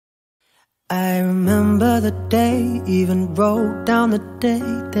I remember the day, even wrote down the day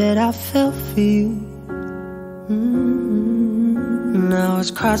that I fell for you. Now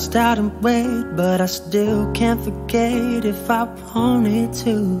it's crossed out in red, but I still can't forget if I wanted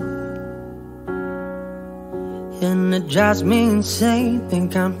to. And it drives me insane,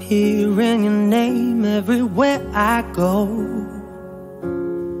 think I'm hearing your name everywhere I go.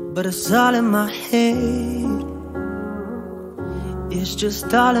 But it's all in my head, it's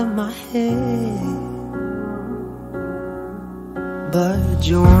just all in my head. But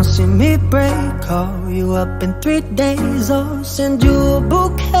you won't see me break, call you up in 3 days, or send you a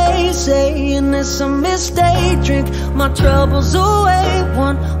bouquet saying it's a mistake. Drink my troubles away,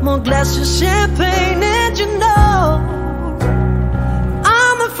 one more glass of champagne, and you know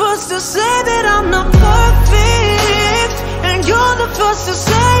I'm the first to say that I'm not perfect, and you're the first to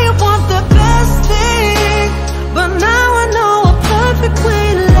say you want the best thing. But now I know a perfect way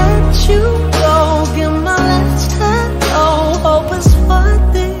to let you go. Give my last hello, hope it's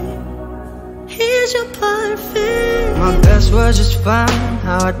worth it. Here's your perfect. My best was just fine.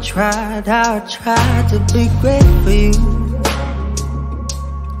 How I tried to be great for you.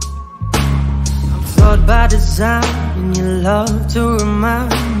 I'm flawed by design, and you love to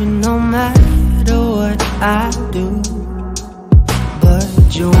remind me no matter what I do. But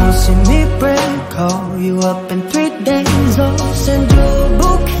you won't see me break, call you up in 3 days, or send you a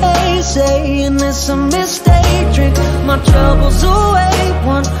bouquet saying it's a mistake. Drink my troubles away,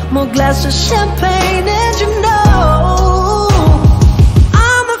 one more glass of champagne, and you know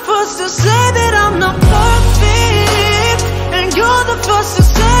I'm the first to say that I'm not perfect, and you're the first to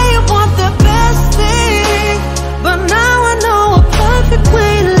say you want the best thing. But now I know a perfect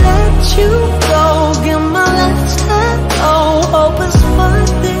way to let you go. Give my last hello, hope it's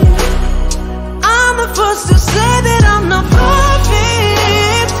worth it. I'm the first to say that I'm not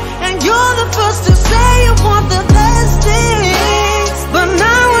perfect, and you're the first to say you want the best things. But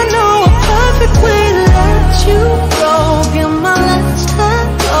now I know a perfect way to let you go. Give my last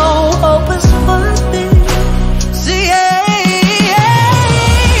hello, hope it's worth it. See,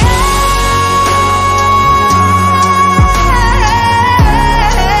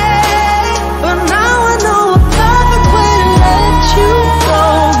 but now I know a perfect way to let you go.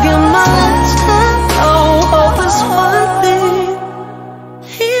 Give my last hello, hope it's worth it.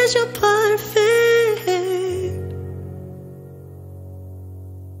 Here's your perfect.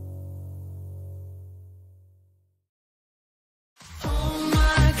 Oh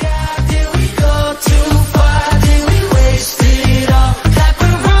my God, did we go too far? Did we waste it all? Like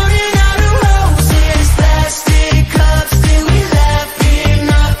we're running out of roses, plastic cups. Did we laugh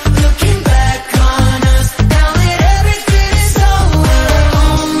enough? Looking back on us, now that everything is over.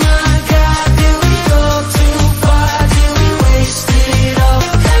 Oh my God, did we go too far? Did we waste it all?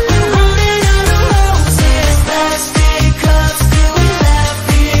 Like we're running out of roses, plastic cups. Did we laugh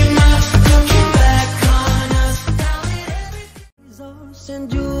enough? Looking back on us, now that everything's over.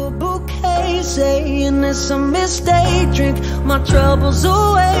 Send you a bouquet saying it's a mistake. Drink my troubles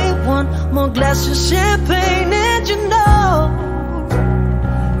away, one more glass of champagne, and you know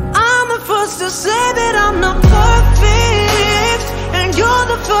I'm the first to say that I'm not perfect, and you're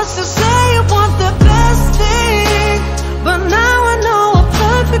the first to say you want the best thing. But now